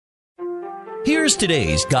Here's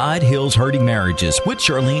today's God Heals Hurting Marriages with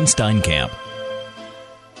Charlyne Steinkamp.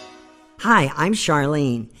 Hi, I'm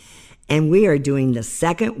Charlyne, and we are doing the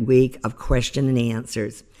second week of question and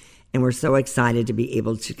answers, and we're so excited to be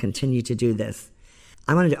able to continue to do this.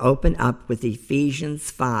 I wanted to open up with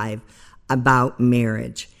Ephesians 5 about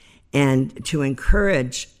marriage and to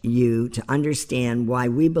encourage you to understand why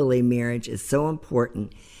we believe marriage is so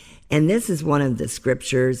important. And this is one of the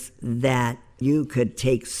scriptures that you could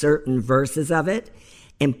take certain verses of it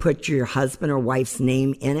and put your husband or wife's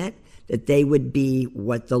name in it, that they would be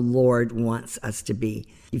what the Lord wants us to be.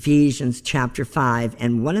 Ephesians chapter 5,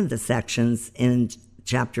 and one of the sections in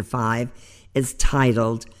chapter 5 is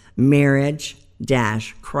titled Marriage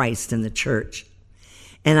Christ in the Church.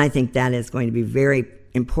 And I think that is going to be very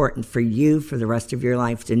important for you for the rest of your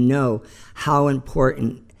life to know how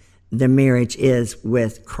important the marriage is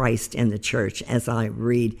with Christ in the church, as I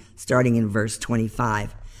read starting in verse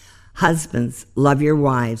 25. Husbands, love your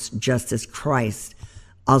wives just as Christ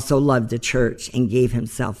also loved the church and gave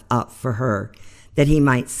himself up for her, that he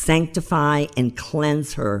might sanctify and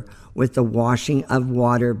cleanse her with the washing of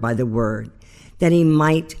water by the word, that he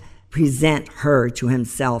might present her to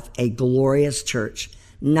himself a glorious church,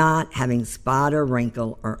 not having spot or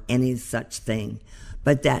wrinkle or any such thing,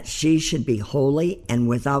 but that she should be holy and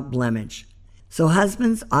without blemish. So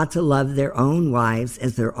husbands ought to love their own wives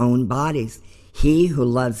as their own bodies. He who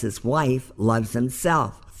loves his wife loves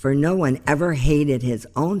himself. For no one ever hated his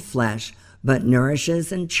own flesh, but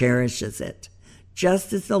nourishes and cherishes it,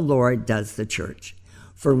 just as the Lord does the church.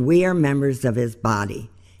 For we are members of his body,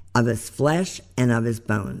 of his flesh and of his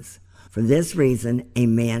bones. For this reason, a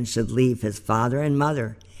man should leave his father and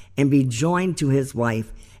mother and be joined to his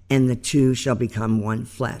wife, and the two shall become one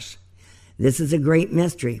flesh. This is a great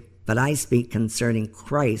mystery, but I speak concerning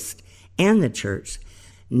Christ and the church.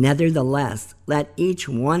 Nevertheless, let each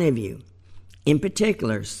one of you, in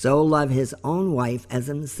particular, so love his own wife as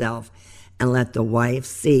himself, and let the wife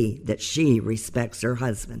see that she respects her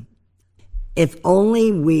husband. If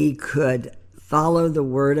only we could follow the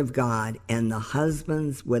word of God and the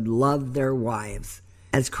husbands would love their wives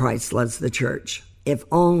as Christ loves the church. If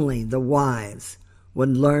only the wives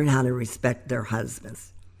would learn how to respect their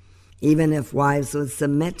husbands. Even if wives would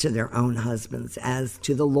submit to their own husbands as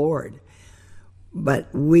to the Lord. But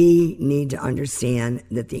we need to understand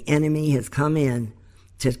that the enemy has come in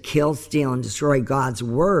to kill, steal, and destroy God's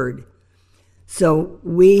word. So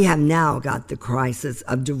we have now got the crisis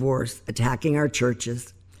of divorce attacking our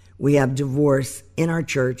churches. We have divorce in our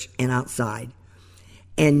church and outside.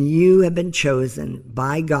 And you have been chosen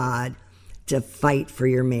by God to fight for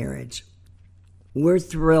your marriage. We're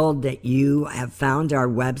thrilled that you have found our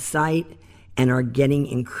website and are getting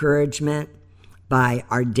encouragement by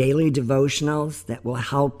our daily devotionals that will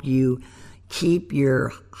help you keep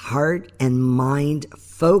your heart and mind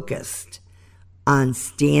focused on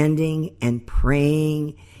standing and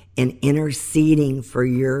praying and interceding for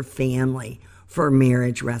your family for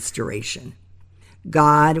marriage restoration.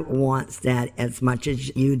 God wants that as much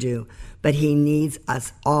as you do, but he needs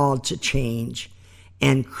us all to change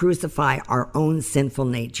and crucify our own sinful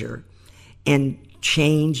nature and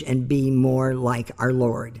change and be more like our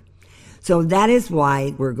Lord. So that is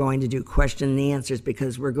why we're going to do question and answers,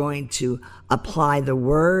 because we're going to apply the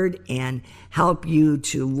word and help you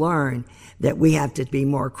to learn that we have to be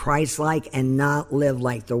more Christ-like and not live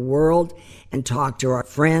like the world, and talk to our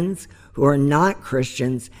friends who are not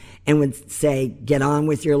Christians and would say, get on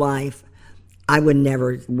with your life. I would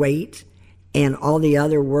never wait. And all the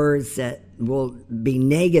other words that will be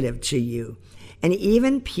negative to you. And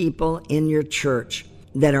even people in your church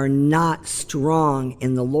that are not strong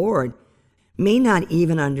in the Lord may not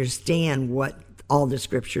even understand what all the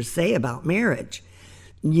scriptures say about marriage.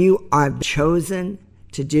 You are chosen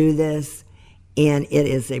to do this, and it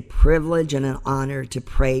is a privilege and an honor to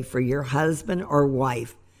pray for your husband or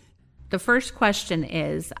wife. The first question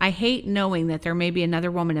is, I hate knowing that there may be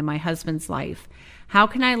another woman in my husband's life. How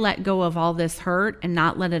can I let go of all this hurt and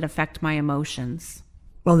not let it affect my emotions?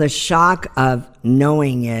 Well, the shock of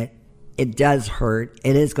knowing it does hurt.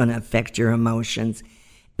 It is going to affect your emotions.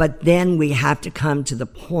 But then we have to come to the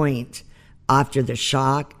point after the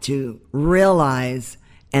shock to realize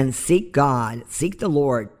and seek God, seek the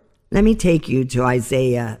Lord. Let me take you to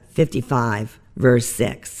Isaiah 55, verse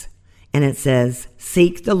 6. And it says,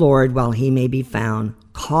 seek the Lord while he may be found.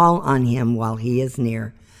 Call on him while he is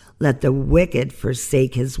near. Let the wicked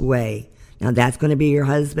forsake his way. Now that's going to be your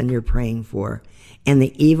husband you're praying for. And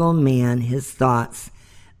the evil man his thoughts.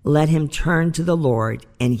 Let him turn to the Lord,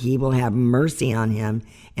 and he will have mercy on him,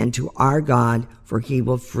 and to our God, for he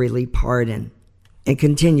will freely pardon. It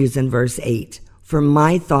continues in verse 8. For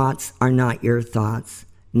my thoughts are not your thoughts,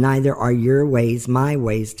 neither are your ways my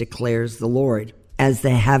ways, declares the Lord. As the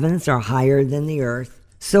heavens are higher than the earth,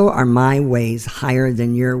 so are my ways higher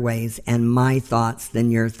than your ways, and my thoughts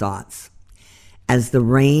than your thoughts. As the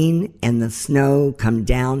rain and the snow come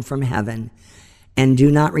down from heaven, and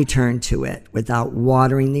do not return to it without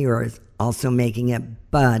watering the earth, also making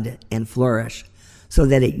it bud and flourish, so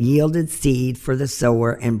that it yielded seed for the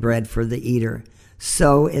sower and bread for the eater,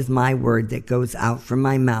 so is my word that goes out from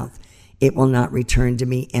my mouth. It will not return to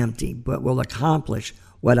me empty, but will accomplish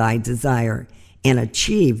what I desire and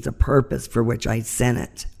achieve the purpose for which I sent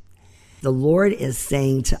it. The Lord is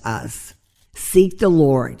saying to us, seek the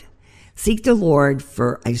Lord. Seek the Lord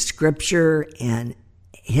for a scripture and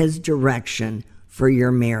his direction for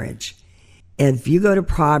your marriage. If you go to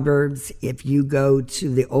Proverbs, if you go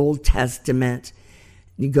to the Old Testament,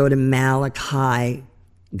 you go to Malachi,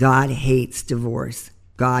 God hates divorce.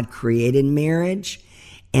 God created marriage,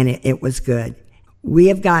 and it was good. We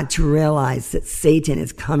have got to realize that Satan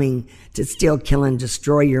is coming to steal, kill, and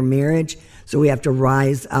destroy your marriage, so we have to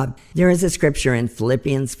rise up. There is a scripture in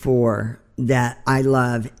Philippians 4 that I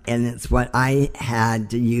love, and it's what I had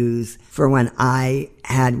to use for when I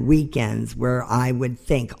had weekends where I would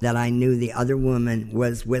think that I knew the other woman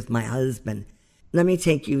was with my husband. Let me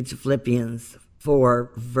take you to Philippians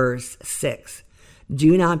 4, verse 6.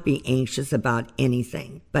 Do not be anxious about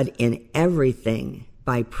anything, but in everything,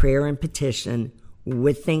 by prayer and petition,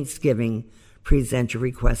 with thanksgiving, present your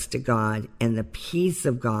requests to God, and the peace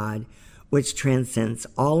of God, which transcends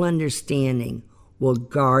all understanding, will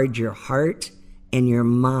guard your heart and your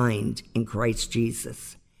mind in Christ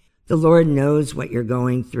Jesus. The Lord knows what you're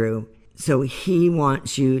going through, so he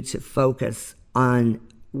wants you to focus on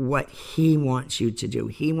what he wants you to do.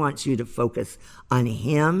 He wants you to focus on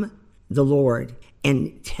him, the Lord,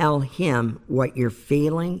 and tell him what you're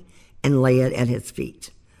feeling and lay it at his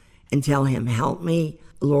feet. And tell him, help me,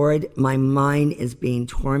 Lord, my mind is being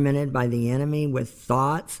tormented by the enemy with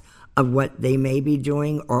thoughts of what they may be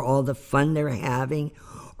doing or all the fun they're having,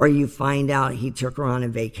 or you find out he took her on a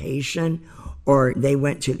vacation, or they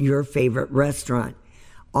went to your favorite restaurant.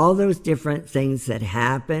 All those different things that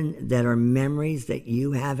happen that are memories that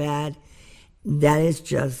you have had, that is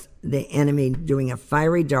just the enemy doing a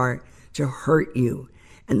fiery dart to hurt you.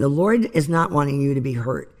 And the Lord is not wanting you to be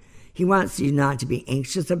hurt. He wants you not to be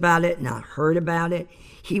anxious about it, not hurt about it.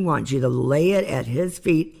 He wants you to lay it at his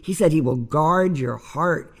feet. He said he will guard your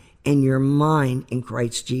heart and your mind in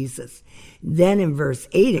Christ Jesus. Then in verse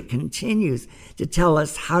 8, it continues to tell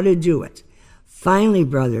us how to do it. Finally,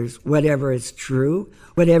 brothers, whatever is true,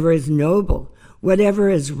 whatever is noble, whatever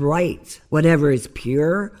is right, whatever is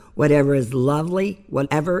pure, whatever is lovely,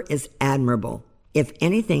 whatever is admirable, if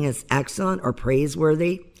anything is excellent or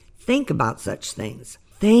praiseworthy, think about such things.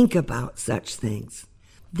 Think about such things.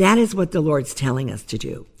 That is what the Lord's telling us to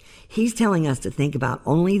do. He's telling us to think about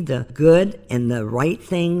only the good and the right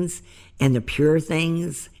things and the pure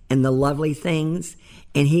things and the lovely things.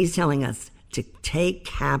 And he's telling us to take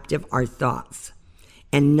captive our thoughts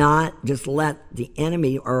and not just let the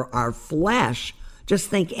enemy or our flesh just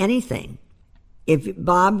think anything. If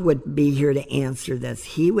Bob would be here to answer this,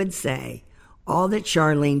 he would say, all that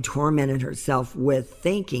Charlyne tormented herself with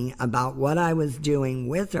thinking about what I was doing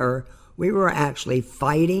with her, we were actually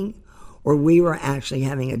fighting, or we were actually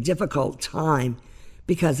having a difficult time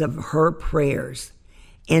because of her prayers.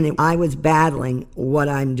 And I was battling what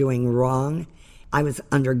I'm doing wrong. I was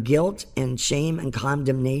under guilt and shame and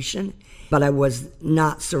condemnation, but I was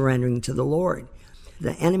not surrendering to the Lord.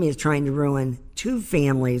 The enemy is trying to ruin 2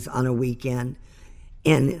 families on a weekend,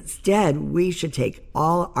 and instead we should take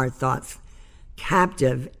all our thoughts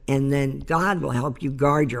captive, and then God will help you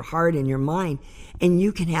guard your heart and your mind, and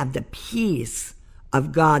you can have the peace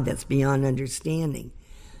of God that's beyond understanding.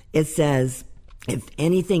 It says, if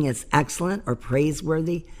anything is excellent or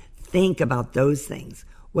praiseworthy, think about those things.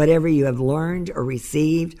 Whatever you have learned or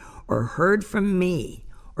received or heard from me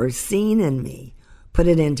or seen in me, put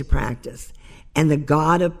it into practice, and the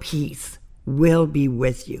God of peace will be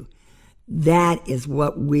with you. That is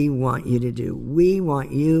what we want you to do. We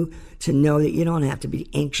want you to know that you don't have to be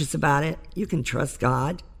anxious about it. You can trust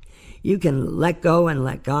God. You can let go and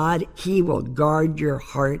let God. He will guard your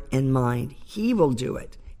heart and mind. He will do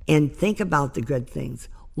it. And think about the good things.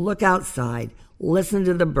 Look outside. Listen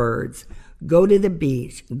to the birds. Go to the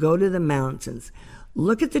beach. Go to the mountains.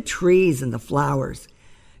 Look at the trees and the flowers.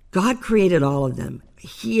 God created all of them.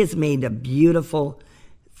 He has made a beautiful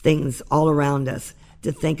things all around us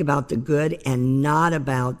to think about the good and not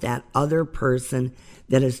about that other person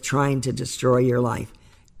that is trying to destroy your life.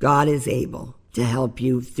 God is able to help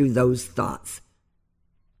you through those thoughts.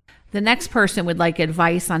 The next person would like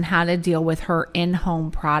advice on how to deal with her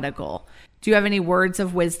in-home prodigal. Do you have any words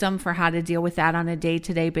of wisdom for how to deal with that on a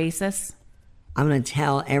day-to-day basis? I'm going to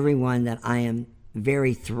tell everyone that I am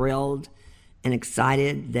very thrilled and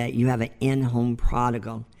excited that you have an in-home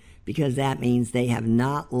prodigal, because that means they have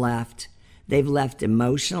not left. They've left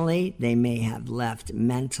emotionally, they may have left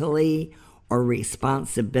mentally, or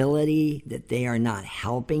responsibility that they are not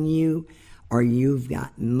helping you, or you've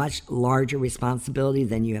got much larger responsibility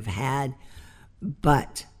than you have had,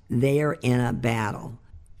 but they are in a battle.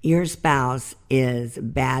 Your spouse is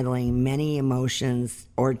battling many emotions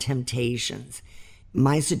or temptations.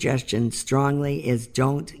 My suggestion strongly is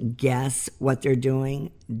don't guess what they're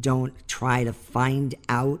doing. Don't try to find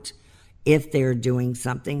out if they're doing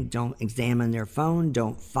something. Don't examine their phone.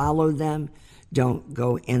 Don't follow them. Don't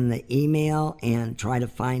go in the email and try to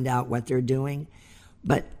find out what they're doing.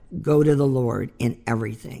 But go to the Lord in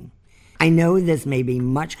everything. I know this may be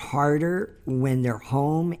much harder when they're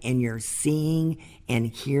home and you're seeing and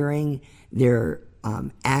hearing their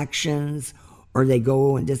actions, or they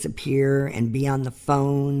go and disappear and be on the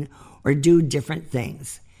phone or do different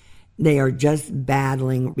things. They are just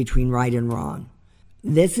battling between right and wrong.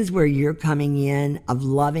 This is where you're coming in of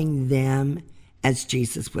loving them as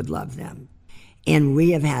Jesus would love them. And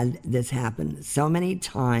we have had this happen so many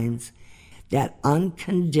times, that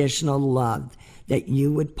unconditional love that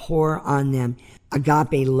you would pour on them,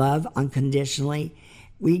 agape love unconditionally.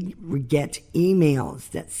 We get emails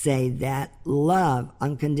that say that love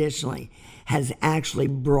unconditionally has actually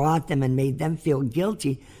brought them and made them feel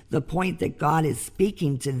guilty, the point that God is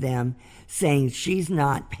speaking to them, saying she's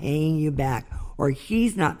not paying you back or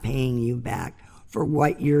he's not paying you back for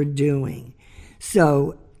what you're doing.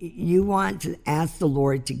 So you want to ask the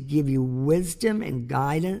Lord to give you wisdom and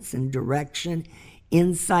guidance and direction,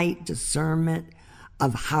 insight, discernment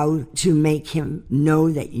of how to make him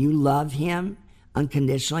know that you love him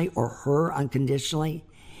unconditionally or her unconditionally,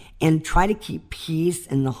 and try to keep peace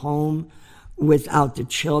in the home without the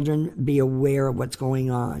children be aware of what's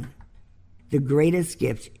going on. The greatest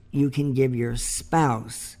gift you can give your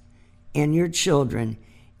spouse and your children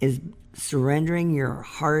is surrendering your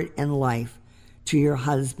heart and life to your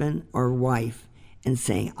husband or wife and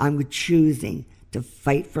saying, I'm choosing to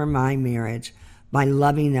fight for my marriage by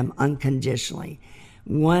loving them unconditionally.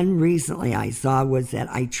 One recently I saw was that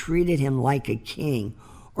I treated him like a king,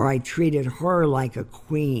 or I treated her like a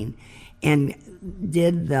queen, and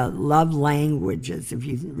did the love languages. If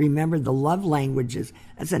you remember the love languages,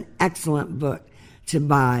 that's an excellent book to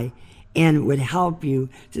buy, and would help you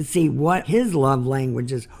to see what his love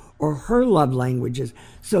languages or her love languages,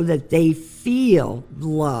 so that they feel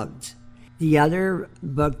loved. The other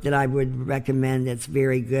book that I would recommend that's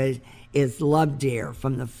very good is Love Dare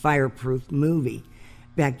from the Fireproof movie.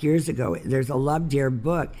 Back years ago, there's a Love Dare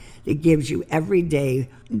book that gives you every day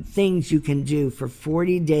things you can do for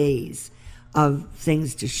 40 days of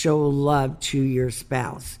things to show love to your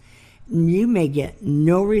spouse. You may get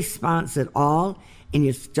no response at all, and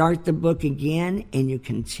you start the book again, and you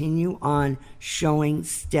continue on showing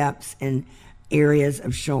steps and areas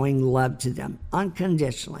of showing love to them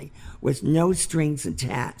unconditionally with no strings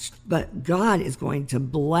attached. But God is going to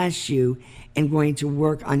bless you and going to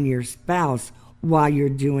work on your spouse while you're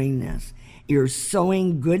doing this. You're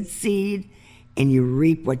sowing good seed and you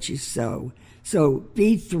reap what you sow. So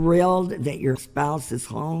be thrilled that your spouse is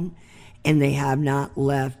home and they have not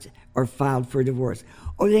left or filed for divorce.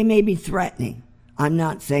 Or they may be threatening. I'm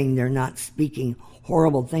not saying they're not speaking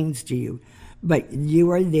horrible things to you, but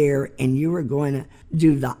you are there and you are going to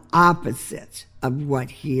do the opposite of what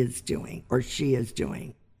he is doing or she is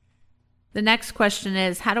doing. The next question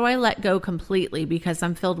is, how do I let go completely because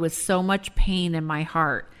I'm filled with so much pain in my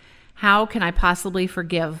heart? How can I possibly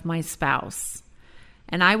forgive my spouse?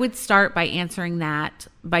 And I would start by answering that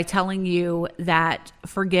by telling you that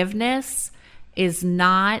forgiveness is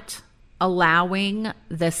not allowing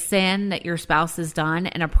the sin that your spouse has done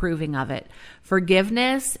and approving of it.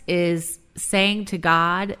 Forgiveness is saying to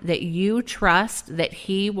God that you trust that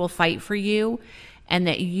he will fight for you and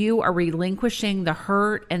that you are relinquishing the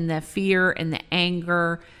hurt and the fear and the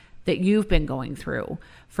anger that you've been going through.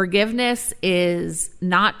 Forgiveness is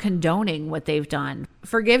not condoning what they've done.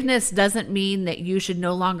 Forgiveness doesn't mean that you should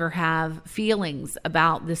no longer have feelings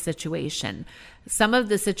about the situation. Some of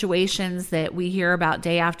the situations that we hear about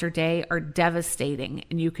day after day are devastating,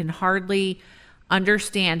 and you can hardly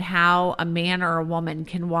understand how a man or a woman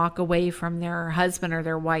can walk away from their husband or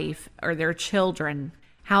their wife or their children,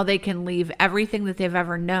 how they can leave everything that they've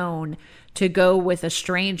ever known to go with a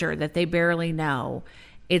stranger that they barely know.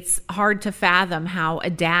 It's hard to fathom how a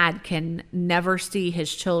dad can never see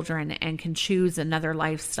his children and can choose another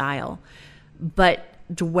lifestyle. But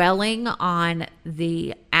dwelling on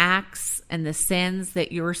the acts and the sins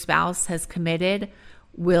that your spouse has committed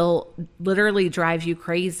will literally drive you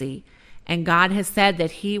crazy. And God has said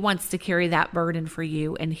that he wants to carry that burden for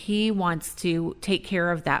you, and he wants to take care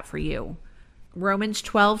of that for you. Romans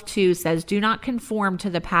 12:2 says, "Do not conform to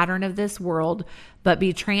the pattern of this world, but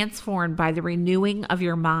be transformed by the renewing of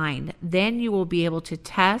your mind. Then you will be able to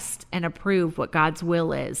test and approve what God's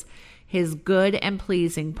will is, his good and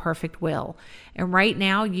pleasing perfect will." And right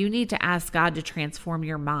now, you need to ask God to transform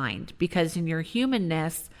your mind, because in your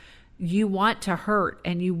humanness, you want to hurt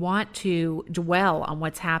and you want to dwell on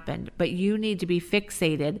what's happened, but you need to be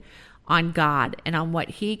fixated on God and on what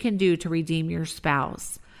he can do to redeem your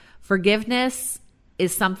spouse. Forgiveness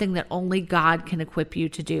is something that only God can equip you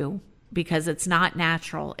to do, because it's not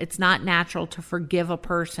natural. It's not natural to forgive a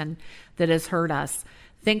person that has hurt us.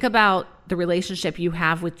 Think about the relationship you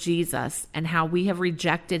have with Jesus and how we have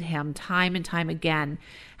rejected him time and time again,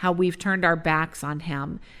 how we've turned our backs on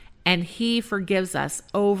him. And he forgives us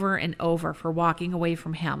over and over for walking away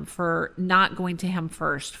from him, for not going to him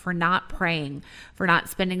first, for not praying, for not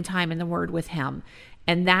spending time in the Word with him.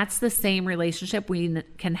 And that's the same relationship we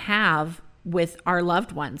can have with our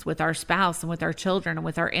loved ones, with our spouse and with our children and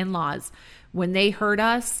with our in-laws. When they hurt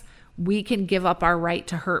us, we can give up our right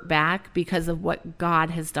to hurt back because of what God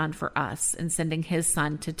has done for us in sending his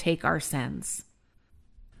son to take our sins.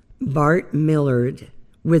 Bart Millard,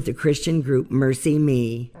 with the Christian group Mercy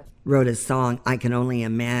Me, wrote a song, "I Can Only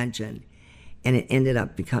Imagine," and it ended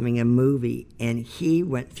up becoming a movie. And he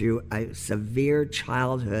went through a severe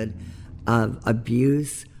childhood of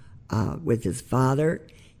abuse with his father.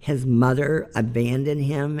 His mother abandoned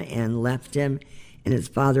him and left him, and his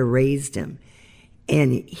father raised him.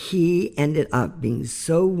 And he ended up being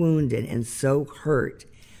so wounded and so hurt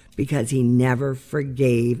because he never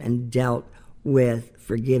forgave and dealt with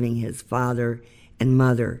forgiving his father and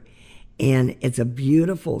mother. And it's a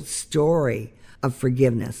beautiful story of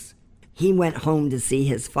forgiveness. He went home to see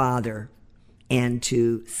his father and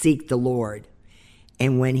to seek the Lord.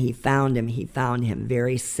 And when he found him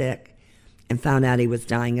very sick and found out he was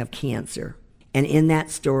dying of cancer. And in that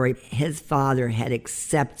story, his father had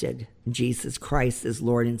accepted Jesus Christ as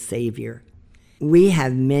Lord and Savior. We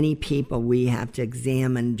have many people we have to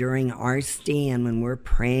examine during our stand when we're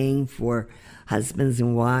praying for husbands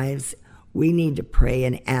and wives. We need to pray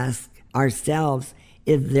and ask ourselves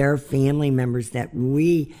if they're family members that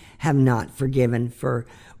we have not forgiven for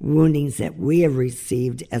woundings that we have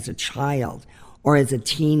received as a child or as a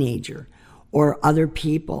teenager, or other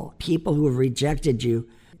people who have rejected you.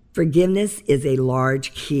 Forgiveness is a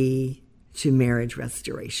large key to marriage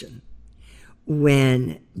restoration.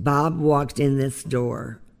 When Bob walked in this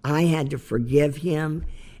door, I had to forgive him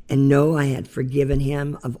and know I had forgiven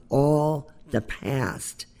him of all the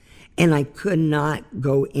past. And I could not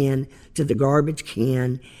go in to the garbage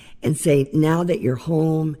can and say, now that you're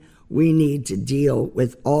home, we need to deal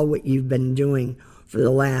with all what you've been doing for the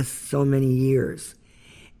last so many years.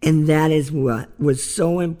 And that is what was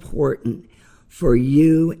so important for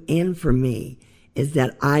you and for me, is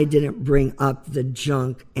that I didn't bring up the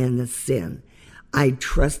junk and the sin. I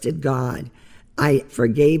trusted God. I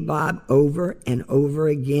forgave Bob over and over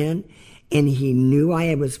again, and he knew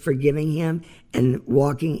I was forgiving him and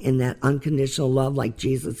walking in that unconditional love like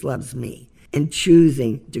Jesus loves me, and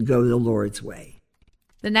choosing to go the Lord's way.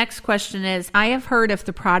 The next question is, I have heard if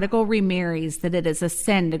the prodigal remarries that it is a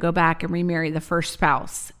sin to go back and remarry the first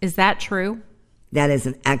spouse. Is that true? That is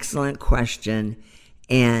an excellent question,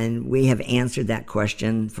 and we have answered that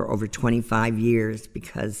question for over 25 years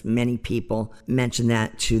because many people mention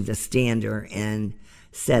that to the stander and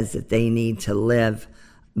says that they need to live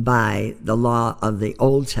by the law of the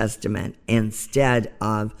Old Testament instead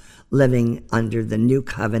of living under the new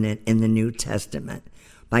covenant in the New Testament,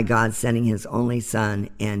 by God sending his only son,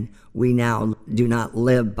 and we now do not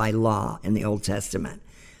live by law in the Old Testament.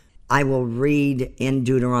 I will read in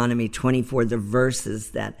Deuteronomy 24 the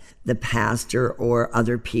verses that the pastor or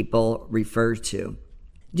other people refer to.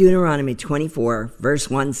 Deuteronomy 24, verse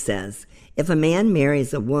 1 says, "If a man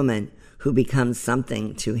marries a woman who becomes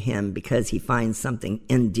something to him because he finds something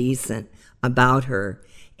indecent about her,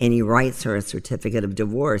 and he writes her a certificate of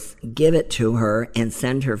divorce, give it to her and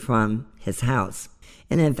send her from his house.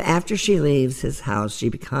 And if after she leaves his house she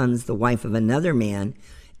becomes the wife of another man,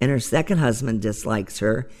 and her second husband dislikes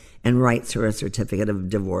her and writes her a certificate of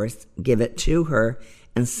divorce, give it to her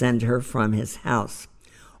and send her from his house.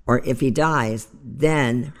 Or if he dies,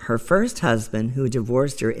 then her first husband who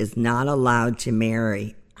divorced her is not allowed to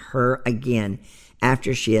marry her again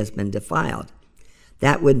after she has been defiled.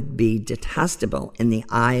 That would be detestable in the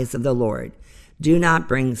eyes of the Lord. Do not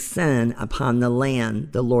bring sin upon the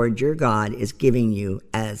land the Lord your God is giving you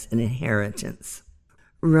as an inheritance.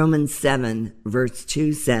 Romans 7 verse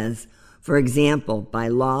 2 says, for example, by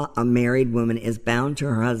law, a married woman is bound to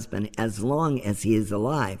her husband as long as he is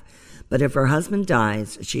alive. But if her husband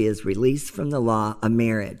dies, she is released from the law of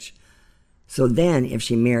marriage. So then, if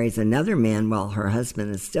she marries another man while her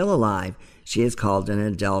husband is still alive, she is called an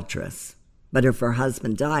adulteress. But if her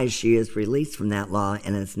husband dies, she is released from that law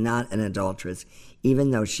and is not an adulteress,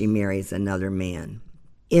 even though she marries another man.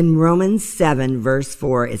 In Romans 7 verse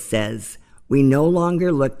 4, it says, we no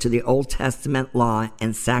longer look to the Old Testament law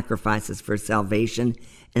and sacrifices for salvation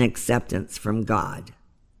and acceptance from God.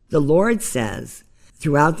 The Lord says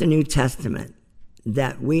throughout the New Testament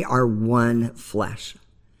that we are one flesh.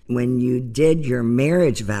 When you did your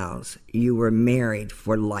marriage vows, you were married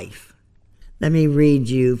for life. Let me read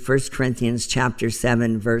you 1 Corinthians chapter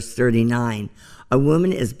 7, verse 39. A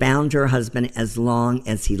woman is bound to her husband as long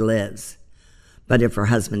as he lives. But if her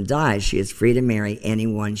husband dies, she is free to marry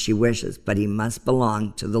anyone she wishes, but he must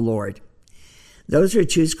belong to the Lord. Those are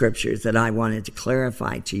two scriptures that I wanted to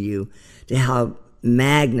clarify to you to help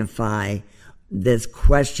magnify this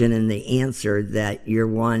question and the answer that you're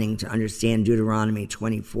wanting to understand Deuteronomy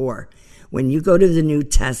 24. When you go to the New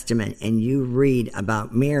Testament and you read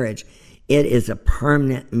about marriage, it is a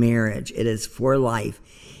permanent marriage. It is for life.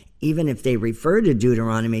 Even if they refer to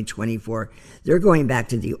Deuteronomy 24, they're going back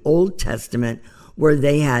to the Old Testament where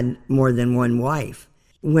they had more than one wife.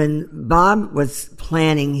 When Bob was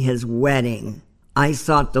planning his wedding, I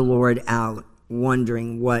sought the Lord out,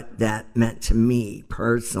 wondering what that meant to me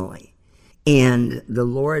personally. And the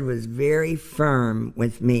Lord was very firm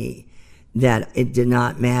with me that it did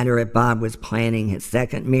not matter if Bob was planning his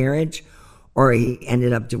second marriage or he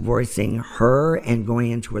ended up divorcing her and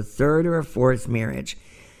going into a third or a fourth marriage.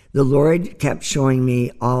 The Lord kept showing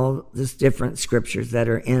me all these different scriptures that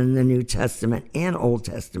are in the New Testament and Old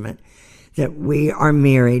Testament that we are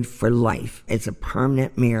married for life. It's a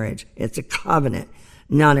permanent marriage. It's a covenant,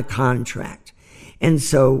 not a contract. And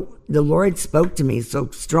so the Lord spoke to me so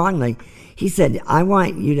strongly. He said, I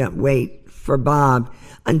want you to wait for Bob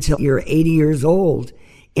until you're 80 years old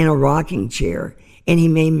in a rocking chair, and he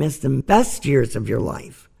may miss the best years of your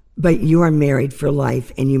life. But you are married for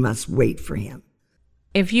life, and you must wait for him.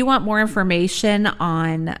 If you want more information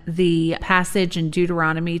on the passage in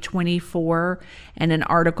Deuteronomy 24 and an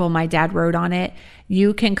article my dad wrote on it,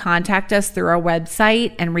 you can contact us through our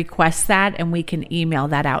website and request that, and we can email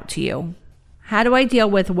that out to you. How do I deal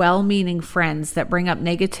with well-meaning friends that bring up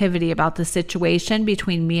negativity about the situation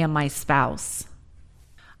between me and my spouse?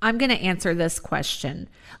 I'm going to answer this question.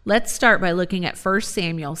 Let's start by looking at 1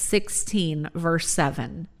 Samuel 16, verse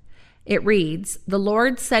 7. It reads, the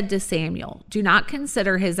Lord said to Samuel, do not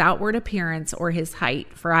consider his outward appearance or his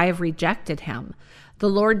height, for I have rejected him. The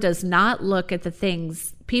Lord does not look at the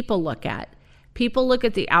things people look at. People look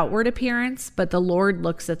at the outward appearance, but the Lord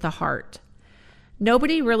looks at the heart.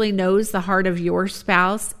 Nobody really knows the heart of your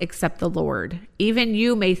spouse except the Lord. Even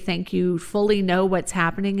you may think you fully know what's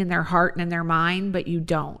happening in their heart and in their mind, but you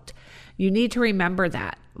don't. You need to remember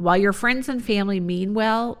that. While your friends and family mean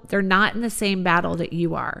well, they're not in the same battle that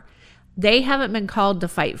you are. They haven't been called to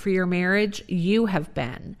fight for your marriage. You have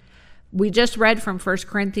been. We just read from 1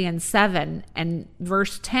 Corinthians 7, and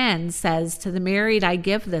verse 10 says, to the married I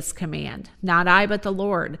give this command, not I but the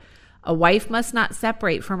Lord. A wife must not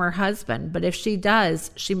separate from her husband, but if she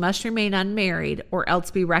does, she must remain unmarried or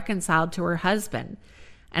else be reconciled to her husband.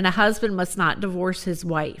 And a husband must not divorce his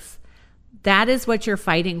wife. That is what you're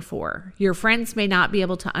fighting for. Your friends may not be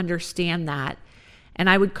able to understand that. And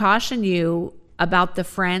I would caution you about the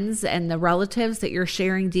friends and the relatives that you're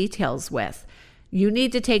sharing details with. You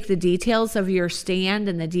need to take the details of your stand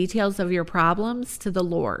and the details of your problems to the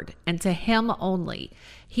Lord and to him only.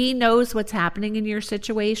 He knows what's happening in your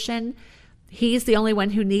situation. He's the only one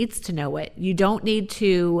who needs to know it. You don't need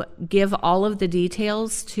to give all of the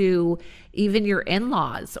details to even your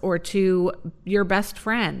in-laws or to your best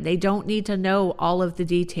friend. They don't need to know all of the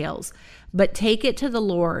details, but take it to the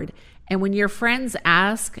Lord. And when your friends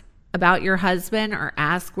ask about your husband or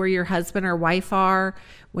ask where your husband or wife are,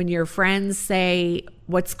 when your friends say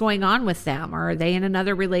what's going on with them, or are they in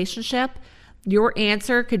another relationship, your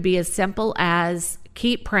answer could be as simple as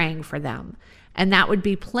keep praying for them. And that would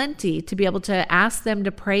be plenty to be able to ask them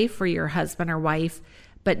to pray for your husband or wife,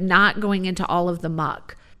 but not going into all of the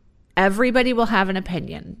muck. Everybody will have an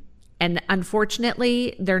opinion. And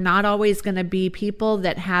unfortunately, they're not always going to be people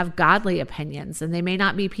that have godly opinions, and they may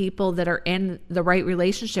not be people that are in the right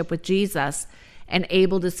relationship with Jesus and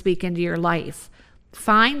able to speak into your life.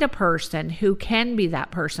 Find a person who can be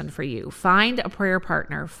that person for you. Find a prayer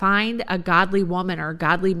partner. Find a godly woman or a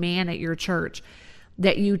godly man at your church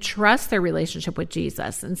that you trust their relationship with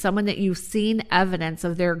Jesus, and someone that you've seen evidence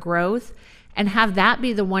of their growth, and have that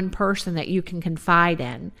be the one person that you can confide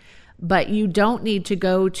in. But you don't need to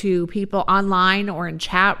go to people online or in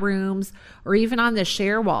chat rooms or even on the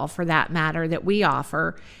share wall, for that matter, that we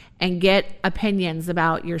offer, and get opinions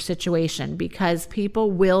about your situation, because people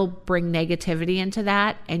will bring negativity into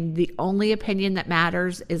that, and the only opinion that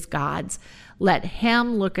matters is God's. Let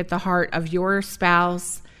Him look at the heart of your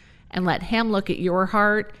spouse, and let Him look at your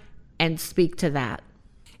heart and speak to that.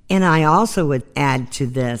 And I also would add to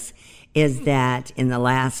this is that in the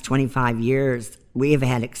last 25 years, we have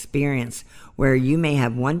had experience where you may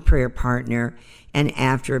have one prayer partner, and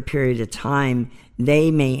after a period of time,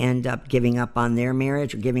 they may end up giving up on their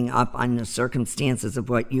marriage or giving up on the circumstances of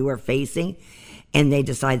what you are facing, and they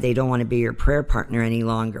decide they don't want to be your prayer partner any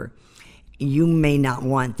longer. You may not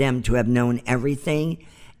want them to have known everything,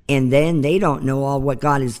 and then they don't know all what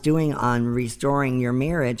God is doing on restoring your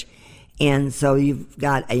marriage. And so you've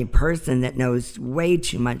got a person that knows way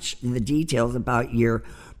too much the details about your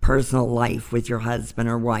personal life with your husband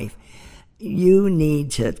or wife. You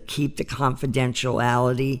need to keep the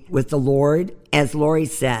confidentiality with the Lord, as Lori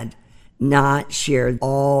said, not share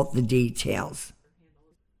all the details.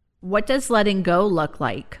 What does letting go look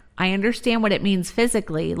like? I understand what it means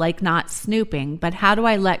physically, like not snooping, but how do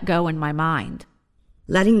I let go in my mind?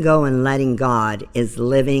 Letting go and letting God is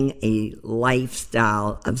living a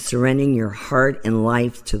lifestyle of surrendering your heart and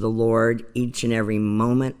life to the Lord each and every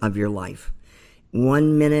moment of your life.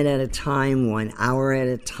 1 minute at a time, 1 hour at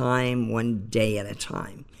a time, 1 day at a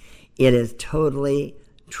time. It is totally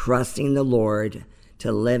trusting the Lord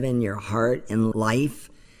to live in your heart and life.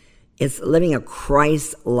 It's living a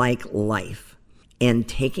Christ-like life and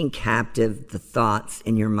taking captive the thoughts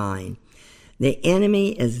in your mind. The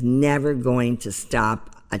enemy is never going to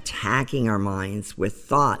stop attacking our minds with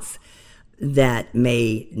thoughts that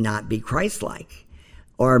may not be Christ-like,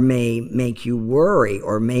 or may make you worry,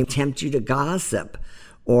 or may tempt you to gossip,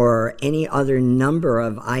 or any other number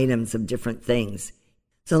of items of different things.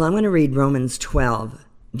 So I'm going to read Romans 12.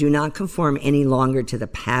 Do not conform any longer to the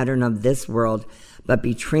pattern of this world, but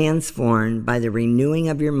be transformed by the renewing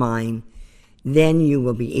of your mind. Then you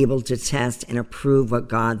will be able to test and approve what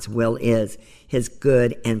God's will is, His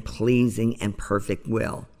good and pleasing and perfect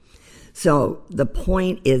will. So the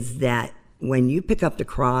point is that when you pick up the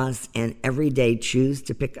cross and every day choose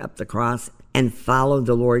to pick up the cross and follow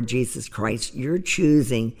the Lord Jesus Christ, you're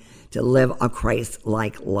choosing to live a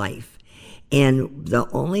Christ-like life. And the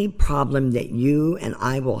only problem that you and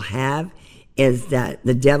I will have is that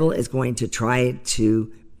the devil is going to try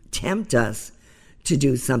to tempt us to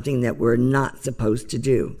do something that we're not supposed to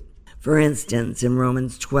do. For instance, in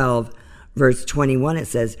Romans 12, verse 21, it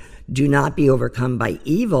says, do not be overcome by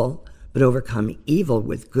evil, but overcome evil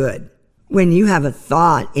with good. When you have a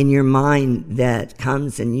thought in your mind that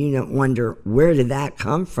comes and you don't wonder, where did that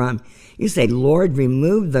come from? You say, Lord,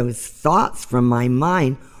 remove those thoughts from my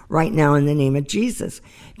mind right now in the name of Jesus.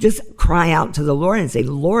 Just cry out to the Lord and say,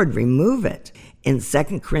 Lord, remove it. In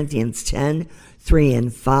 2 Corinthians 10, 3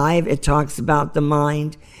 and 5, it talks about the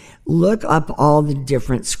mind. Look up all the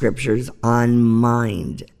different scriptures on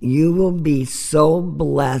mind. You will be so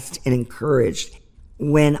blessed and encouraged.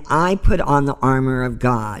 When I put on the armor of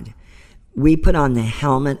God, we put on the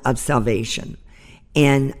helmet of salvation.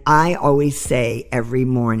 And I always say every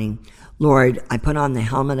morning, Lord, I put on the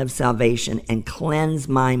helmet of salvation and cleanse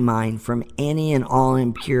my mind from any and all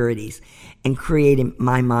impurities and create in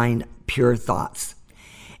my mind pure thoughts.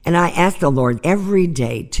 And I ask the Lord every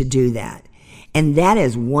day to do that. And that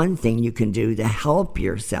is one thing you can do to help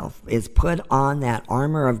yourself, is put on that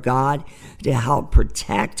armor of God to help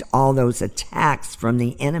protect all those attacks from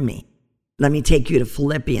the enemy. Let me take you to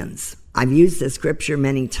Philippians. I've used this scripture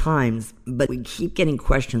many times, but we keep getting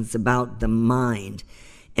questions about the mind.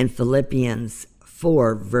 And Philippians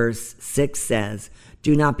 4 verse 6 says,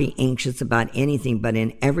 do not be anxious about anything, but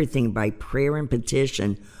in everything by prayer and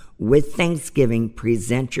petition, with thanksgiving,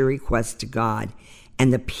 present your requests to God.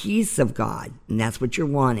 And the peace of God, and that's what you're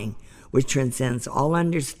wanting, which transcends all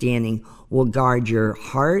understanding, will guard your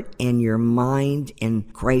heart and your mind in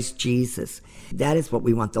Christ Jesus. That is what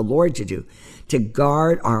we want the Lord to do, to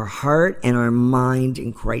guard our heart and our mind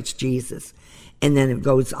in Christ Jesus. And then it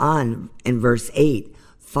goes on in verse 8,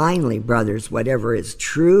 finally, brothers, whatever is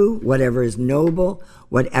true, whatever is noble,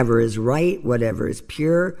 whatever is right, whatever is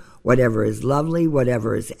pure, whatever is lovely,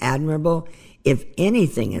 whatever is admirable, if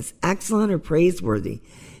anything is excellent or praiseworthy,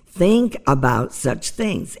 think about such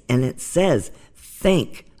things. And it says,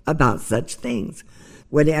 think about such things.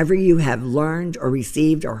 Whatever you have learned or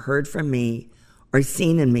received or heard from me or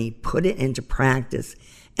seen in me, put it into practice,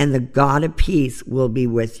 and the God of peace will be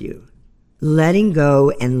with you. Letting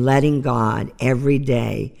go and letting God every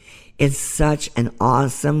day is such an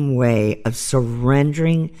awesome way of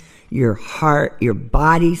surrendering your heart, your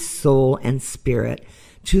body, soul, and spirit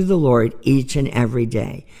to the Lord each and every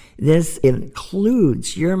day. This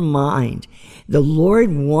includes your mind. The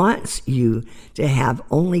Lord wants you to have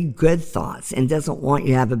only good thoughts and doesn't want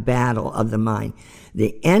you to have a battle of the mind.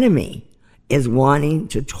 The enemy is wanting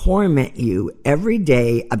to torment you every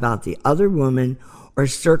day about the other woman or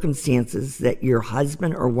circumstances that your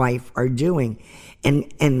husband or wife are doing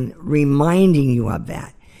and reminding you of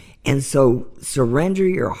that. And so surrender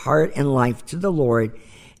your heart and life to the Lord.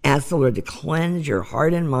 Ask the Lord to cleanse your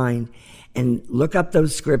heart and mind, and look up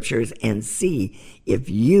those scriptures and see if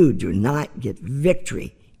you do not get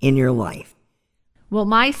victory in your life. Will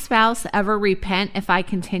my spouse ever repent if I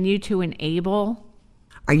continue to enable?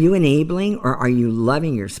 Are you enabling, or are you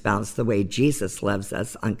loving your spouse the way Jesus loves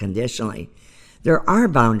us unconditionally? There are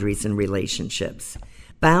boundaries in relationships.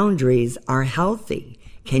 Boundaries are healthy.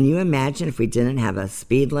 Can you imagine if we didn't have a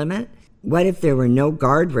speed limit? What if there were no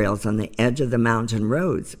guardrails on the edge of the mountain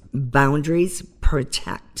roads? Boundaries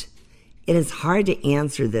protect. It is hard to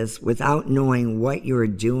answer this without knowing what you are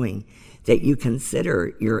doing that you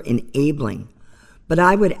consider you're enabling. But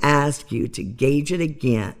I would ask you to gauge it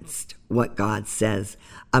against what God says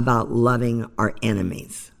about loving our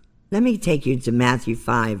enemies. Let me take you to Matthew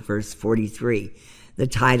 5, verse 43. The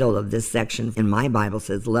title of this section in my Bible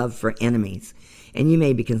says, Love for Enemies. And you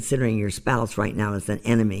may be considering your spouse right now as an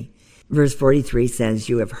enemy. Verse 43 says,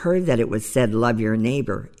 You have heard that it was said, love your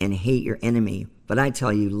neighbor and hate your enemy. But I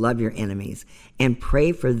tell you, love your enemies and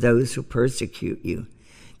pray for those who persecute you,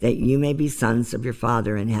 that you may be sons of your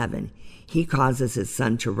Father in heaven. He causes his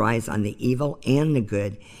sun to rise on the evil and the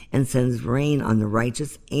good, and sends rain on the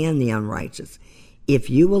righteous and the unrighteous. If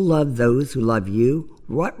you will love those who love you,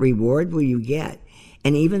 what reward will you get?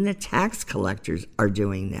 And even the tax collectors are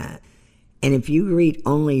doing that. And if you greet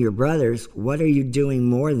only your brothers, what are you doing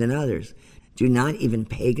more than others? Do not even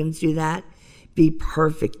pagans do that? Be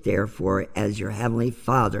perfect, therefore, as your heavenly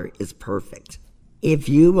Father is perfect. If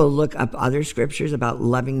you will look up other scriptures about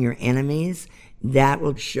loving your enemies, that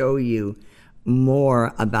will show you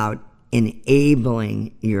more about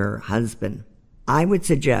enabling your husband. I would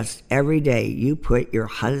suggest every day you put your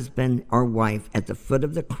husband or wife at the foot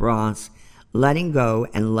of the cross, letting go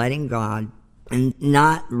and letting God, and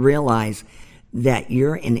not realize that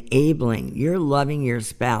you're enabling, you're loving your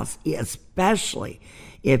spouse, especially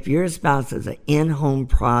if your spouse is an in-home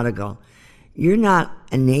prodigal. You're not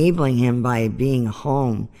enabling him by being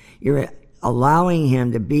home. You're allowing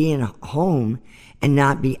him to be in home and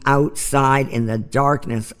not be outside in the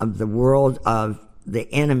darkness of the world of the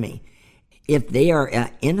enemy. If they are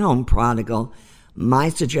an in-home prodigal, my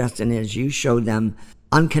suggestion is you show them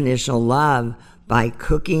unconditional love by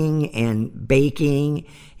cooking and baking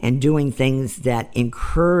and doing things that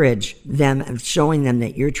encourage them, showing them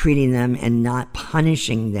that you're treating them and not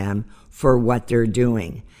punishing them for what they're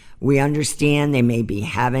doing. We understand they may be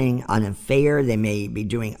having an affair, they may be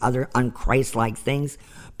doing other unchristlike things,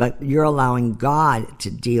 but you're allowing God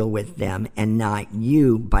to deal with them and not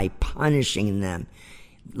you by punishing them.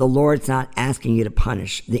 The Lord's not asking you to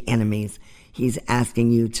punish the enemies. He's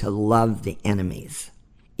asking you to love the enemies.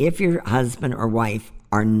 If your husband or wife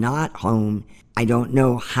are not home, I don't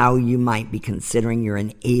know how you might be considering you're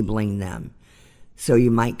enabling them. So you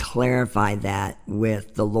might clarify that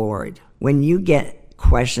with the Lord. When you get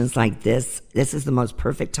questions like this is the most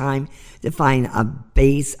perfect time to find a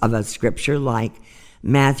base of a scripture like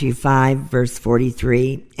Matthew 5, verse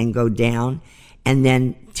 43, and go down, and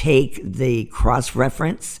then take the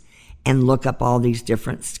cross-reference and look up all these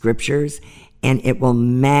different scriptures, and it will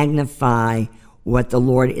magnify what the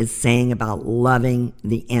Lord is saying about loving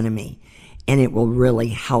the enemy. And it will really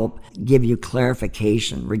help give you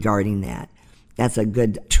clarification regarding that. That's a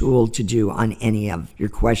good tool to do on any of your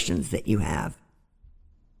questions that you have.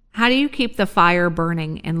 How do you keep the fire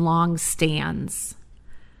burning in long stands?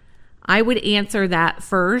 I would answer that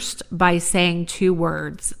first by saying two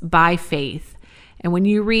words, by faith. And when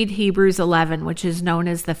you read Hebrews 11, which is known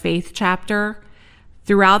as the faith chapter,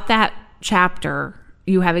 throughout that chapter,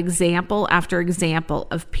 you have example after example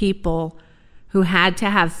of people who had to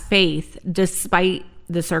have faith despite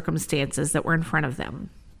the circumstances that were in front of them.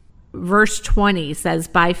 Verse 20 says,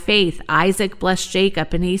 by faith, Isaac blessed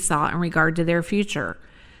Jacob and Esau in regard to their future.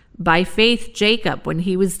 By faith, Jacob, when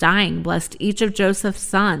he was dying, blessed each of Joseph's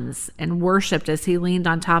sons and worshiped as he leaned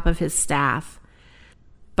on top of his staff.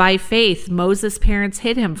 By faith, Moses' parents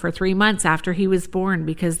hid him for 3 months after he was born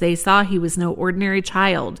because they saw he was no ordinary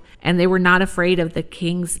child, and they were not afraid of the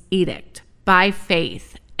king's edict. By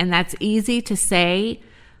faith. And that's easy to say,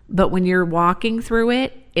 but when you're walking through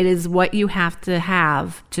it, it is what you have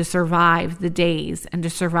to survive the days and to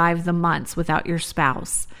survive the months without your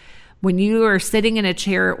spouse. When you are sitting in a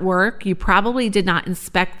chair at work, you probably did not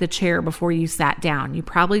inspect the chair before you sat down. You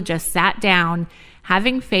probably just sat down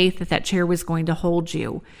having faith that that chair was going to hold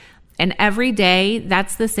you. And every day,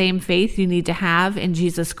 that's the same faith you need to have in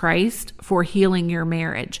Jesus Christ for healing your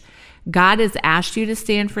marriage. God has asked you to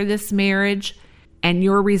stand for this marriage, and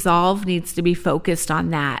your resolve needs to be focused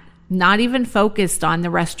on that. Not even focused on the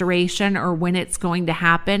restoration or when it's going to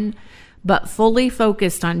happen, but fully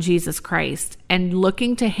focused on Jesus Christ and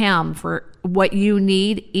looking to Him for what you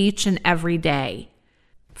need each and every day.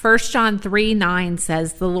 1 John 3:9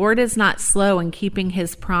 says, "The Lord is not slow in keeping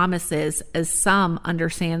His promises, as some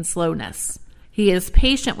understand slowness. He is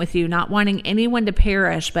patient with you, not wanting anyone to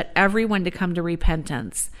perish, but everyone to come to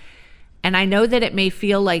repentance." And I know that it may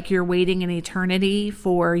feel like you're waiting an eternity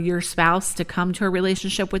for your spouse to come to a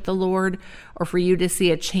relationship with the Lord or for you to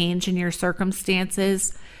see a change in your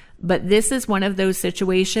circumstances. But this is one of those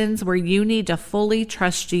situations where you need to fully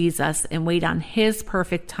trust Jesus and wait on His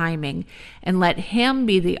perfect timing and let Him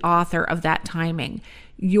be the author of that timing.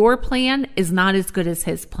 Your plan is not as good as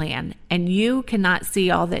His plan, and you cannot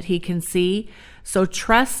see all that He can see. So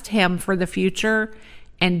trust Him for the future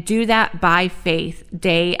and do that by faith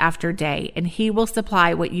day after day, and He will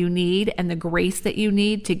supply what you need and the grace that you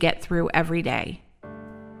need to get through every day.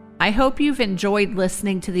 I hope you've enjoyed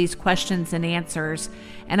listening to these questions and answers,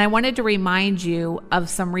 and I wanted to remind you of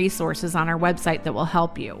some resources on our website that will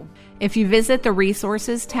help you. If you visit the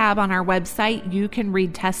resources tab on our website, you can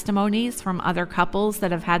read testimonies from other couples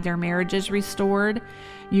that have had their marriages restored.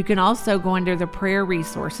 You can also go under the prayer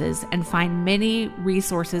resources and find many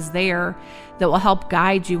resources there that will help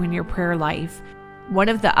guide you in your prayer life. One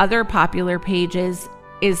of the other popular pages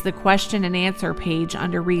is the question and answer page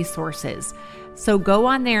under resources. So go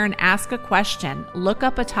on there and ask a question, look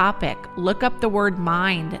up a topic, look up the word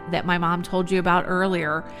mind that my mom told you about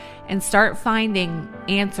earlier, and start finding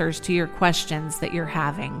answers to your questions that you're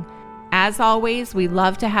having. As always, we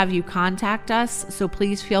love to have you contact us, so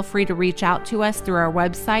please feel free to reach out to us through our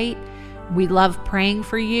website. We love praying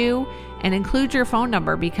for you, and include your phone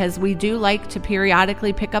number because we do like to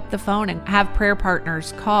periodically pick up the phone and have prayer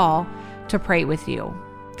partners call to pray with you.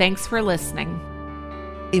 Thanks for listening.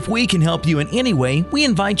 If we can help you in any way, we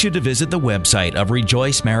invite you to visit the website of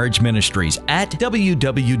Rejoice Marriage Ministries at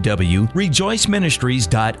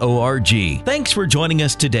www.rejoiceministries.org. Thanks for joining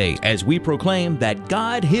us today as we proclaim that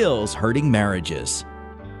God heals hurting marriages.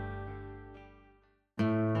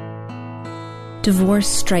 Divorce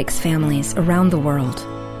strikes families around the world,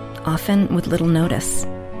 often with little notice.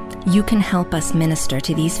 You can help us minister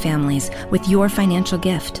to these families with your financial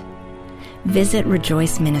gift. Visit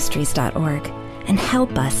rejoiceministries.org and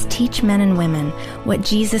help us teach men and women what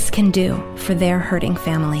Jesus can do for their hurting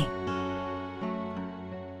family.